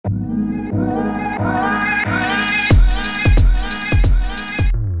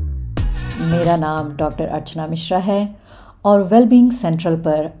मेरा नाम डॉक्टर अर्चना मिश्रा है और वेलबींग सेंट्रल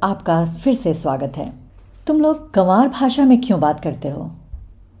पर आपका फिर से स्वागत है। तुम लोग गंवार भाषा में क्यों बात करते हो?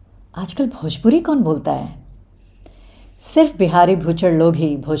 आजकल भोजपुरी कौन बोलता है? सिर्फ बिहारी भूचड़ लोग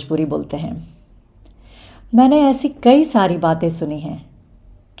ही भोजपुरी बोलते हैं। मैंने ऐसी कई सारी बातें सुनी हैं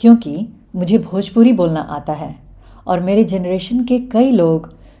क्योंकि मुझे भोजपुरी बोलना आता है और मेरे जनरेशन के कई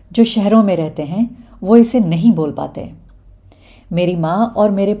लोग जो शहरों में रहते हैं वो इसे नहीं बोल पाते। मेरी माँ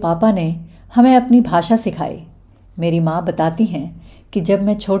और मेरे पापा ने हमें अपनी भाषा सिखाई। मेरी माँ बताती हैं कि जब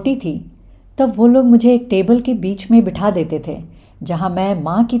मैं छोटी थी तब वो लोग मुझे एक टेबल के बीच में बिठा देते थे जहाँ मैं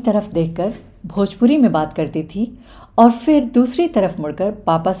माँ की तरफ देखकर भोजपुरी में बात करती थी और फिर दूसरी तरफ मुड़कर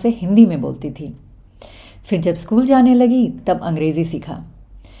पापा से हिंदी में बोलती थी। फिर जब स्कूल जाने लगी तब अंग्रेज़ी सीखा।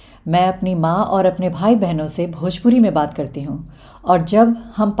 मैं अपनी माँ और अपने भाई बहनों से भोजपुरी में बात करती हूँ और जब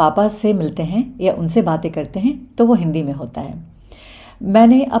हम पापा से मिलते हैं या उनसे बातें करते हैं तो वो हिंदी में होता है।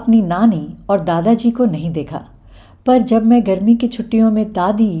 मैंने अपनी नानी और दादाजी को नहीं देखा, पर जब मैं गर्मी की छुट्टियों में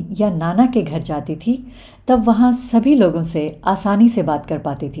दादी या नाना के घर जाती थी तब वहाँ सभी लोगों से आसानी से बात कर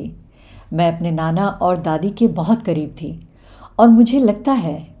पाती थी। मैं अपने नाना और दादी के बहुत करीब थी और मुझे लगता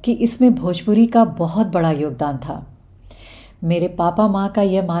है कि इसमें भोजपुरी का बहुत बड़ा योगदान था। मेरे पापा माँ का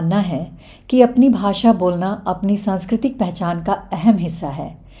यह मानना है कि अपनी भाषा बोलना अपनी सांस्कृतिक पहचान का अहम हिस्सा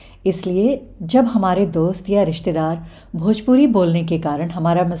है। इसलिए जब हमारे दोस्त या रिश्तेदार भोजपुरी बोलने के कारण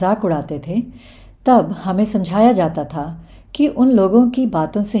हमारा मजाक उड़ाते थे तब हमें समझाया जाता था कि उन लोगों की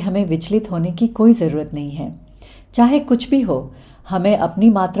बातों से हमें विचलित होने की कोई ज़रूरत नहीं है। चाहे कुछ भी हो, हमें अपनी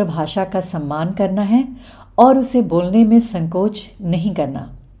मातृभाषा का सम्मान करना है और उसे बोलने में संकोच नहीं करना।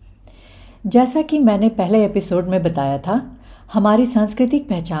 जैसा कि मैंने पहले एपिसोड में बताया था, हमारी सांस्कृतिक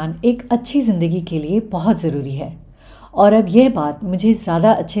पहचान एक अच्छी ज़िंदगी के लिए बहुत ज़रूरी है और अब यह बात मुझे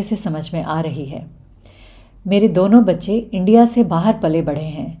ज़्यादा अच्छे से समझ में आ रही है। मेरे दोनों बच्चे इंडिया से बाहर पले बढ़े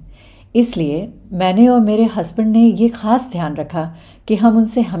हैं, इसलिए मैंने और मेरे हस्बैंड ने ये ख़ास ध्यान रखा कि हम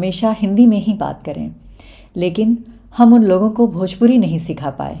उनसे हमेशा हिंदी में ही बात करें, लेकिन हम उन लोगों को भोजपुरी नहीं सिखा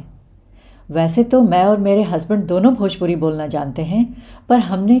पाए। वैसे तो मैं और मेरे हस्बैंड दोनों भोजपुरी बोलना जानते हैं, पर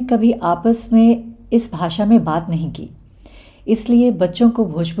हमने कभी आपस में इस भाषा में बात नहीं की। इसलिए बच्चों को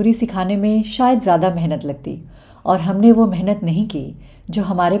भोजपुरी सिखाने में शायद ज़्यादा मेहनत लगती और हमने वो मेहनत नहीं की जो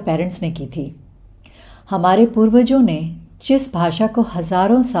हमारे पेरेंट्स ने की थी। हमारे पूर्वजों ने जिस भाषा को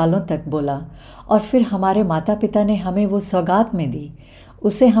हज़ारों सालों तक बोला और फिर हमारे माता पिता ने हमें वो सौगात में दी,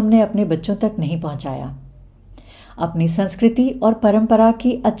 उसे हमने अपने बच्चों तक नहीं पहुंचाया। अपनी संस्कृति और परंपरा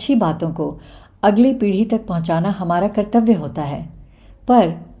की अच्छी बातों को अगली पीढ़ी तक पहुंचाना हमारा कर्तव्य होता है,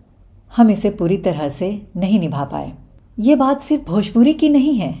 पर हम इसे पूरी तरह से नहीं निभा पाए। ये बात सिर्फ भोजपुरी की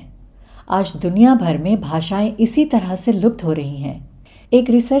नहीं है। आज दुनिया भर में भाषाएं इसी तरह से लुप्त हो रही हैं। एक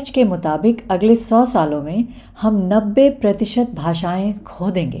रिसर्च के मुताबिक अगले 100 सालों में हम 90% भाषाएं खो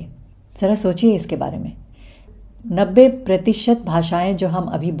देंगे। ज़रा सोचिए इसके बारे में। 90% भाषाएं जो हम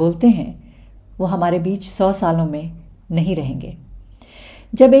अभी बोलते हैं वो हमारे बीच 100 सालों में नहीं रहेंगे।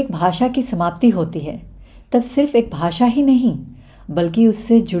 जब एक भाषा की समाप्ति होती है तब सिर्फ एक भाषा ही नहीं बल्कि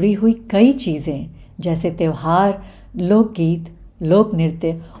उससे जुड़ी हुई कई चीज़ें जैसे त्यौहार, लोकगीत, लोक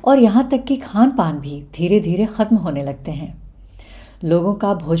नृत्य और यहाँ तक कि खान पान भी धीरे धीरे ख़त्म होने लगते हैं। लोगों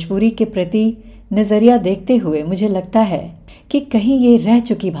का भोजपुरी के प्रति नज़रिया देखते हुए मुझे लगता है कि कहीं ये रह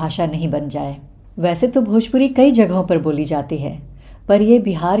चुकी भाषा नहीं बन जाए। वैसे तो भोजपुरी कई जगहों पर बोली जाती है, पर यह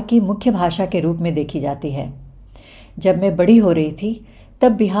बिहार की मुख्य भाषा के रूप में देखी जाती है। जब मैं बड़ी हो रही थी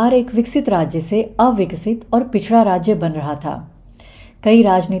तब बिहार एक विकसित राज्य से अविकसित और पिछड़ा राज्य बन रहा था। कई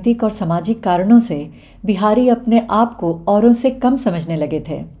राजनीतिक और सामाजिक कारणों से बिहारी अपने आप को औरों से कम समझने लगे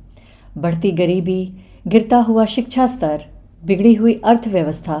थे। बढ़ती गरीबी, गिरता हुआ शिक्षा स्तर, बिगड़ी हुई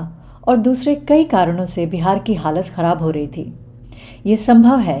अर्थव्यवस्था और दूसरे कई कारणों से बिहार की हालत खराब हो रही थी। ये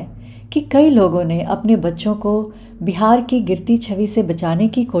संभव है कि कई लोगों ने अपने बच्चों को बिहार की गिरती छवि से बचाने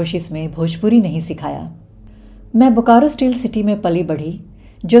की कोशिश में भोजपुरी नहीं सिखाया। मैं बोकारो स्टील सिटी में पली बढ़ी,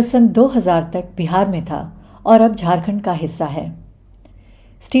 जो सन 2000 तक बिहार में था और अब झारखंड का हिस्सा है।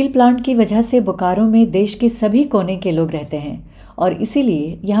 स्टील प्लांट की वजह से बोकारो में देश के सभी कोने के लोग रहते हैं और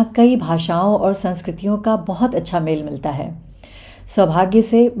इसीलिए यहाँ कई भाषाओं और संस्कृतियों का बहुत अच्छा मेल मिलता है। सौभाग्य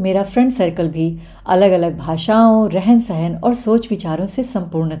से मेरा फ्रेंड सर्कल भी अलग अलग भाषाओं, रहन सहन और सोच विचारों से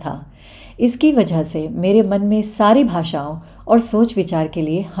संपूर्ण था। इसकी वजह से मेरे मन में सारी भाषाओं और सोच विचार के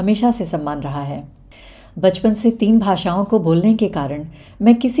लिए हमेशा से सम्मान रहा है। बचपन से 3 भाषाओं को बोलने के कारण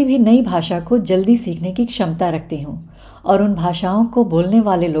मैं किसी भी नई भाषा को जल्दी सीखने की क्षमता रखती हूँ और उन भाषाओं को बोलने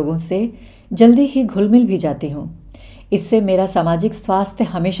वाले लोगों से जल्दी ही घुल मिल भी जाती हूँ। इससे मेरा सामाजिक स्वास्थ्य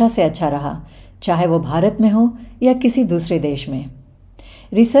हमेशा से अच्छा रहा, चाहे वो भारत में हो या किसी दूसरे देश में।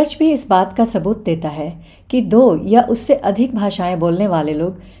 रिसर्च भी इस बात का सबूत देता है कि 2 या उससे अधिक भाषाएं बोलने वाले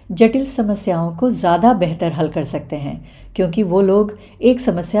लोग जटिल समस्याओं को ज़्यादा बेहतर हल कर सकते हैं, क्योंकि वो लोग एक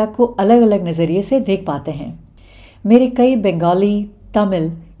समस्या को अलग अलग नज़रिए से देख पाते हैं। मेरे कई बंगाली,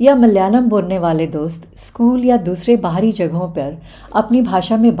 तमिल या मलयालम बोलने वाले दोस्त स्कूल या दूसरे बाहरी जगहों पर अपनी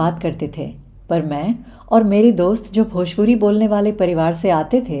भाषा में बात करते थे, पर मैं और मेरे दोस्त जो भोजपुरी बोलने वाले परिवार से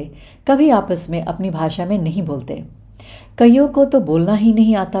आते थे, कभी आपस में अपनी भाषा में नहीं बोलते। कईयों को तो बोलना ही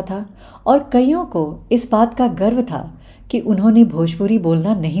नहीं आता था और कईयों को इस बात का गर्व था कि उन्होंने भोजपुरी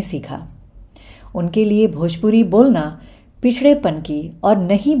बोलना नहीं सीखा। उनके लिए भोजपुरी बोलना पिछड़ेपन की और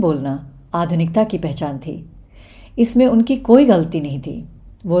नहीं बोलना आधुनिकता की पहचान थी। इसमें उनकी कोई गलती नहीं थी।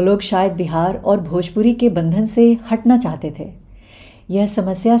 वो लोग शायद बिहार और भोजपुरी के बंधन से हटना चाहते थे। यह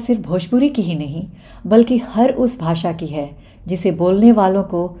समस्या सिर्फ भोजपुरी की ही नहीं, बल्कि हर उस भाषा की है जिसे बोलने वालों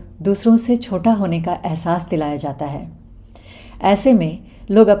को दूसरों से छोटा होने का एहसास दिलाया जाता है। ऐसे में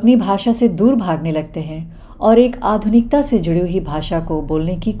लोग अपनी भाषा से दूर भागने लगते हैं और एक आधुनिकता से जुड़ी हुई भाषा को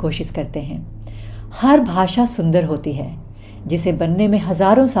बोलने की कोशिश करते हैं। हर भाषा सुंदर होती है, जिसे बनने में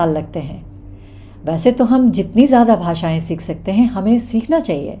हजारों साल लगते हैं। वैसे तो हम जितनी ज़्यादा भाषाएं सीख सकते हैं हमें सीखना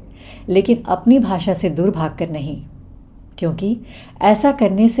चाहिए, लेकिन अपनी भाषा से दूर भागकर नहीं, क्योंकि ऐसा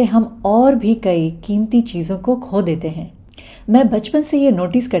करने से हम और भी कई कीमती चीज़ों को खो देते हैं। मैं बचपन से ये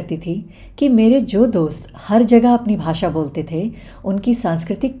नोटिस करती थी कि मेरे जो दोस्त हर जगह अपनी भाषा बोलते थे, उनकी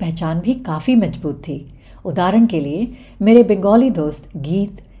सांस्कृतिक पहचान भी काफ़ी मजबूत थी। उदाहरण के लिए मेरे बंगाली दोस्त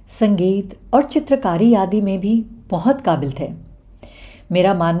गीत, संगीत और चित्रकारी आदि में भी बहुत काबिल थे।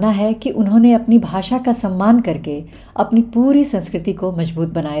 मेरा मानना है कि उन्होंने अपनी भाषा का सम्मान करके अपनी पूरी संस्कृति को मजबूत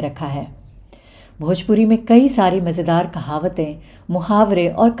बनाए रखा है। भोजपुरी में कई सारी मज़ेदार कहावतें, मुहावरे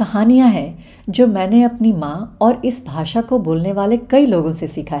और कहानियाँ हैं जो मैंने अपनी माँ और इस भाषा को बोलने वाले कई लोगों से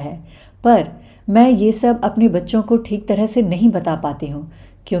सीखा है, पर मैं ये सब अपने बच्चों को ठीक तरह से नहीं बता पाती हूँ,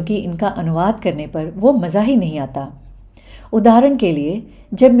 क्योंकि इनका अनुवाद करने पर वो मज़ा ही नहीं आता। उदाहरण के लिए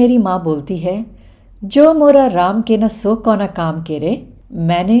जब मेरी माँ बोलती है, जो मोरा राम के न सो कौना काम के रे,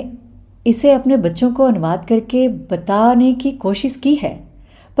 मैंने इसे अपने बच्चों को अनुवाद करके बताने की कोशिश की है,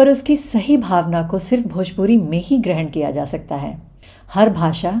 पर उसकी सही भावना को सिर्फ भोजपुरी में ही ग्रहण किया जा सकता है। हर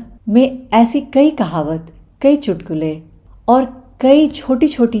भाषा में ऐसी कई कहावत, कई चुटकुले और कई छोटी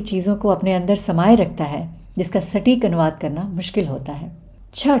छोटी चीज़ों को अपने अंदर समाये रखता है, जिसका सटीक अनुवाद करना मुश्किल होता है।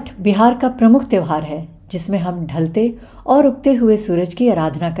 छठ बिहार का प्रमुख त्यौहार है, जिसमें हम ढलते और उगते हुए सूरज की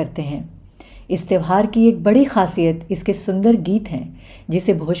आराधना करते हैं। इस त्यौहार की एक बड़ी खासियत इसके सुंदर गीत हैं,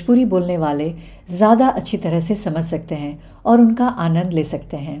 जिसे भोजपुरी बोलने वाले ज़्यादा अच्छी तरह से समझ सकते हैं और उनका आनंद ले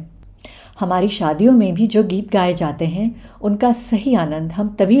सकते हैं। हमारी शादियों में भी जो गीत गाए जाते हैं, उनका सही आनंद हम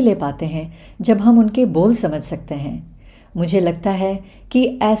तभी ले पाते हैं जब हम उनके बोल समझ सकते हैं। मुझे लगता है कि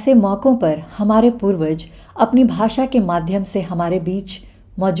ऐसे मौक़ों पर हमारे पूर्वज अपनी भाषा के माध्यम से हमारे बीच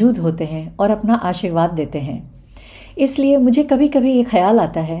मौजूद होते हैं और अपना आशीर्वाद देते हैं। इसलिए मुझे कभी कभी ये ख्याल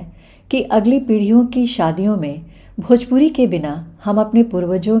आता है कि अगली पीढ़ियों की शादियों में भोजपुरी के बिना हम अपने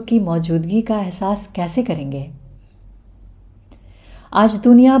पूर्वजों की मौजूदगी का एहसास कैसे करेंगे। आज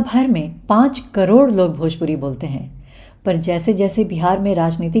दुनिया भर में 5 करोड़ लोग भोजपुरी बोलते हैं, पर जैसे जैसे बिहार में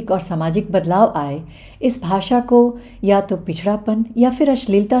राजनीतिक और सामाजिक बदलाव आए, इस भाषा को या तो पिछड़ापन या फिर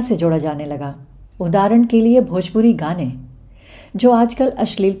अश्लीलता से जोड़ा जाने लगा। उदाहरण के लिए भोजपुरी गाने, जो आजकल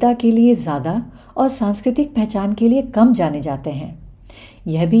अश्लीलता के लिए ज़्यादा और सांस्कृतिक पहचान के लिए कम जाने जाते हैं।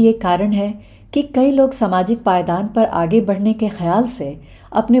 यह भी एक कारण है कि कई लोग सामाजिक पायदान पर आगे बढ़ने के ख्याल से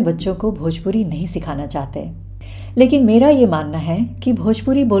अपने बच्चों को भोजपुरी नहीं सिखाना चाहते। लेकिन मेरा ये मानना है कि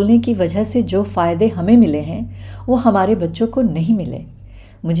भोजपुरी बोलने की वजह से जो फ़ायदे हमें मिले हैं, वो हमारे बच्चों को नहीं मिले।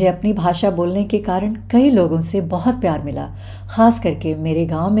 मुझे अपनी भाषा बोलने के कारण कई लोगों से बहुत प्यार मिला, ख़ास करके मेरे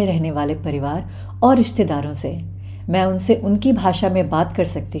गांव में रहने वाले परिवार और रिश्तेदारों से। मैं उनसे उनकी भाषा में बात कर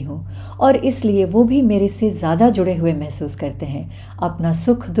सकती हूँ और इसलिए वो भी मेरे से ज़्यादा जुड़े हुए महसूस करते हैं। अपना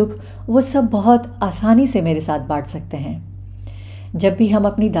सुख दुख वो सब बहुत आसानी से मेरे साथ बांट सकते हैं। जब भी हम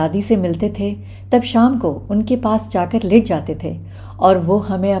अपनी दादी से मिलते थे, तब शाम को उनके पास जाकर लेट जाते थे और वो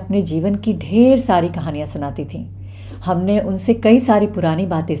हमें अपने जीवन की ढेर सारी कहानियाँ सुनाती थीं। हमने उनसे कई सारी पुरानी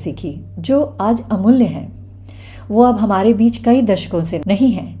बातें सीखी जो आज अमूल्य हैं। वो अब हमारे बीच कई दशकों से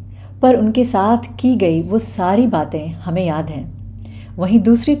नहीं हैं, पर उनके साथ की गई वो सारी बातें हमें याद हैं। वहीं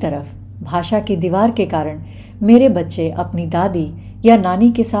दूसरी तरफ भाषा की दीवार के कारण मेरे बच्चे अपनी दादी या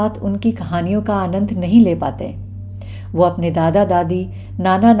नानी के साथ उनकी कहानियों का आनंद नहीं ले पाते। वो अपने दादा दादी,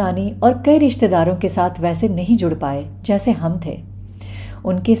 नाना नानी और कई रिश्तेदारों के साथ वैसे नहीं जुड़ पाए जैसे हम थे।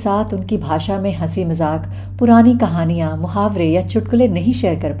 उनके साथ उनकी भाषा में हंसी मजाक, पुरानी कहानियाँ, मुहावरे या चुटकुले नहीं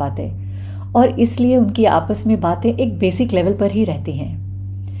शेयर कर पाते और इसलिए उनकी आपस में बातें एक बेसिक लेवल पर ही रहती हैं।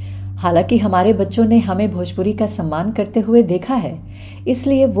 हालांकि हमारे बच्चों ने हमें भोजपुरी का सम्मान करते हुए देखा है,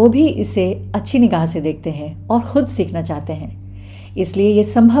 इसलिए वो भी इसे अच्छी निगाह से देखते हैं और खुद सीखना चाहते हैं। इसलिए ये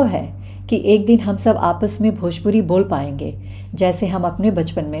संभव है कि एक दिन हम सब आपस में भोजपुरी बोल पाएंगे, जैसे हम अपने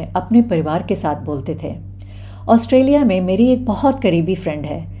बचपन में अपने परिवार के साथ बोलते थे। ऑस्ट्रेलिया में मेरी एक बहुत करीबी फ्रेंड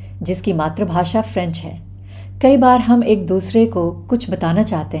है जिसकी मातृभाषा फ्रेंच है। कई बार हम एक दूसरे को कुछ बताना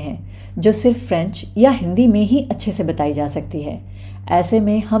चाहते हैं जो सिर्फ फ्रेंच या हिंदी में ही अच्छे से बताई जा सकती है। ऐसे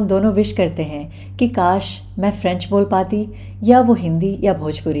में हम दोनों विश करते हैं कि काश मैं फ्रेंच बोल पाती या वो हिंदी या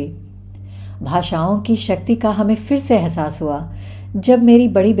भोजपुरी। भाषाओं की शक्ति का हमें फिर से एहसास हुआ जब मेरी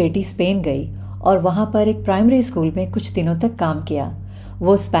बड़ी बेटी स्पेन गई और वहाँ पर एक प्राइमरी स्कूल में कुछ दिनों तक काम किया।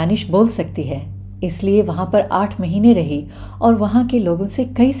 वो स्पेनिश बोल सकती है, इसलिए वहाँ पर 8 महीने रही और वहाँ के लोगों से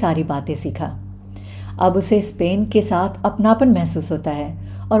कई सारी बातें सीखा। अब उसे स्पेन के साथ अपनापन महसूस होता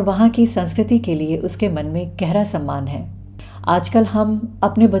है और वहाँ की संस्कृति के लिए उसके मन में गहरा सम्मान है। आजकल हम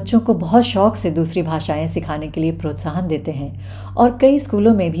अपने बच्चों को बहुत शौक से दूसरी भाषाएं सिखाने के लिए प्रोत्साहन देते हैं और कई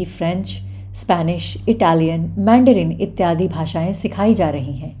स्कूलों में भी फ्रेंच, स्पेनिश, इटालियन, मैंडरिन इत्यादि भाषाएं सिखाई जा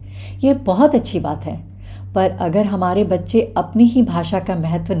रही हैं। ये बहुत अच्छी बात है, पर अगर हमारे बच्चे अपनी ही भाषा का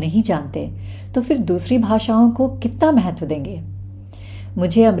महत्व नहीं जानते तो फिर दूसरी भाषाओं को कितना महत्व देंगे।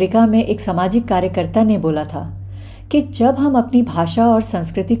 मुझे अमेरिका में एक सामाजिक कार्यकर्ता ने बोला था कि जब हम अपनी भाषा और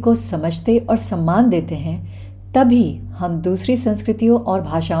संस्कृति को समझते और सम्मान देते हैं तभी हम दूसरी संस्कृतियों और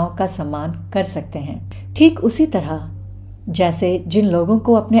भाषाओं का सम्मान कर सकते हैं। ठीक उसी तरह जैसे जिन लोगों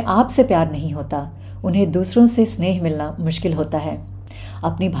को अपने आप से प्यार नहीं होता उन्हें दूसरों से स्नेह मिलना मुश्किल होता है।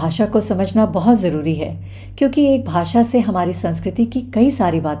 अपनी भाषा को समझना बहुत ज़रूरी है क्योंकि एक भाषा से हमारी संस्कृति की कई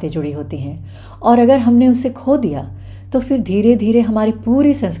सारी बातें जुड़ी होती हैं और अगर हमने उसे खो दिया तो फिर धीरे धीरे हमारी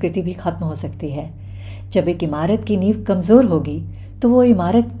पूरी संस्कृति भी खत्म हो सकती है। जब एक इमारत की नींव कमज़ोर होगी तो वो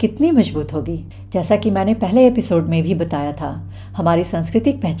इमारत कितनी मजबूत होगी। जैसा कि मैंने पहले एपिसोड में भी बताया था, हमारी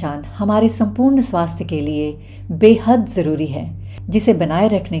सांस्कृतिक पहचान हमारे संपूर्ण स्वास्थ्य के लिए बेहद ज़रूरी है, जिसे बनाए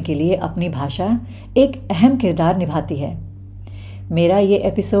रखने के लिए अपनी भाषा एक अहम किरदार निभाती है। मेरा ये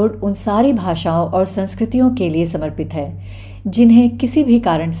एपिसोड उन सारी भाषाओं और संस्कृतियों के लिए समर्पित है जिन्हें किसी भी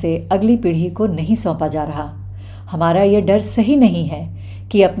कारण से अगली पीढ़ी को नहीं सौंपा जा रहा। हमारा ये डर सही नहीं है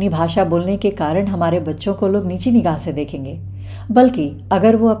कि अपनी भाषा बोलने के कारण हमारे बच्चों को लोग नीची निगाह से देखेंगे, बल्कि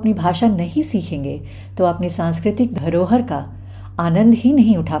अगर वो अपनी भाषा नहीं सीखेंगे तो अपनी सांस्कृतिक धरोहर का आनंद ही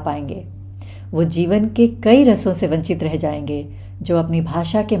नहीं उठा पाएंगे। वो जीवन के कई रसों से वंचित रह जाएंगे जो अपनी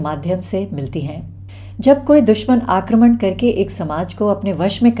भाषा के माध्यम से मिलती हैं। जब कोई दुश्मन आक्रमण करके एक समाज को अपने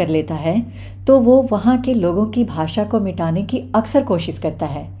वश में कर लेता है तो वो वहाँ के लोगों की भाषा को मिटाने की अक्सर कोशिश करता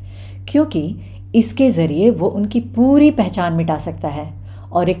है, क्योंकि इसके जरिए वो उनकी पूरी पहचान मिटा सकता है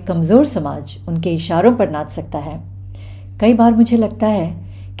और एक कमज़ोर समाज उनके इशारों पर नाच सकता है। कई बार मुझे लगता है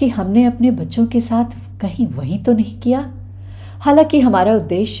कि हमने अपने बच्चों के साथ कहीं वही तो नहीं किया। हालांकि हमारा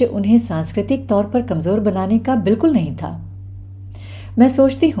उद्देश्य उन्हें सांस्कृतिक तौर पर कमज़ोर बनाने का बिल्कुल नहीं था। मैं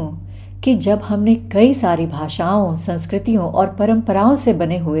सोचती हूँ कि जब हमने कई सारी भाषाओं, संस्कृतियों और परंपराओं से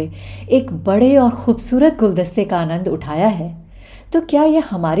बने हुए एक बड़े और खूबसूरत गुलदस्ते का आनंद उठाया है तो क्या यह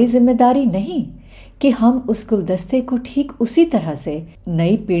हमारी जिम्मेदारी नहीं कि हम उस गुलदस्ते को ठीक उसी तरह से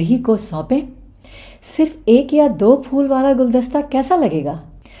नई पीढ़ी को सौंपें। सिर्फ 1 या 2 फूल वाला गुलदस्ता कैसा लगेगा?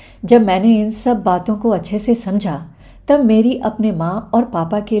 जब मैंने इन सब बातों को अच्छे से समझा तब मेरी अपने माँ और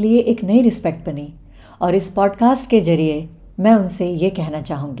पापा के लिए एक नई रिस्पेक्ट बनी और इस पॉडकास्ट के जरिए मैं उनसे ये कहना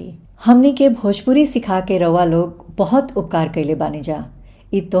चाहूँगी, हमनी के भोजपुरी सिखा के रवा लोग बहुत उपकार कैले बानी जा।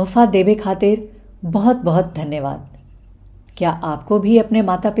 ई तोहफा देवे खातिर बहुत बहुत धन्यवाद। क्या आपको भी अपने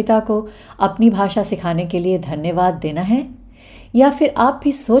माता पिता को अपनी भाषा सिखाने के लिए धन्यवाद देना है, या फिर आप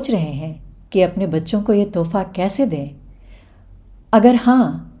भी सोच रहे हैं कि अपने बच्चों को ये तोहफा कैसे दें? अगर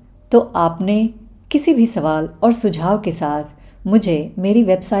हाँ, तो आपने किसी भी सवाल और सुझाव के साथ मुझे मेरी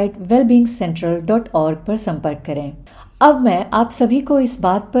वेबसाइट wellbeingcentral.org पर संपर्क करें। अब मैं आप सभी को इस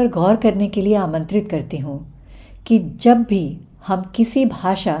बात पर गौर करने के लिए आमंत्रित करती हूँ कि जब भी हम किसी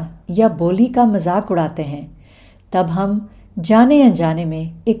भाषा या बोली का मजाक उड़ाते हैं तब हम जाने अनजाने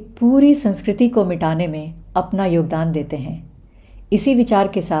में एक पूरी संस्कृति को मिटाने में अपना योगदान देते हैं। इसी विचार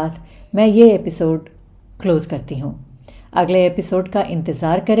के साथ मैं ये एपिसोड क्लोज करती हूँ। अगले एपिसोड का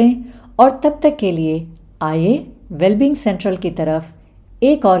इंतज़ार करें और तब तक के लिए आइए वेलबींग सेंट्रल की तरफ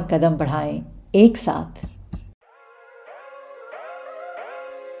एक और कदम बढ़ाएं एक साथ।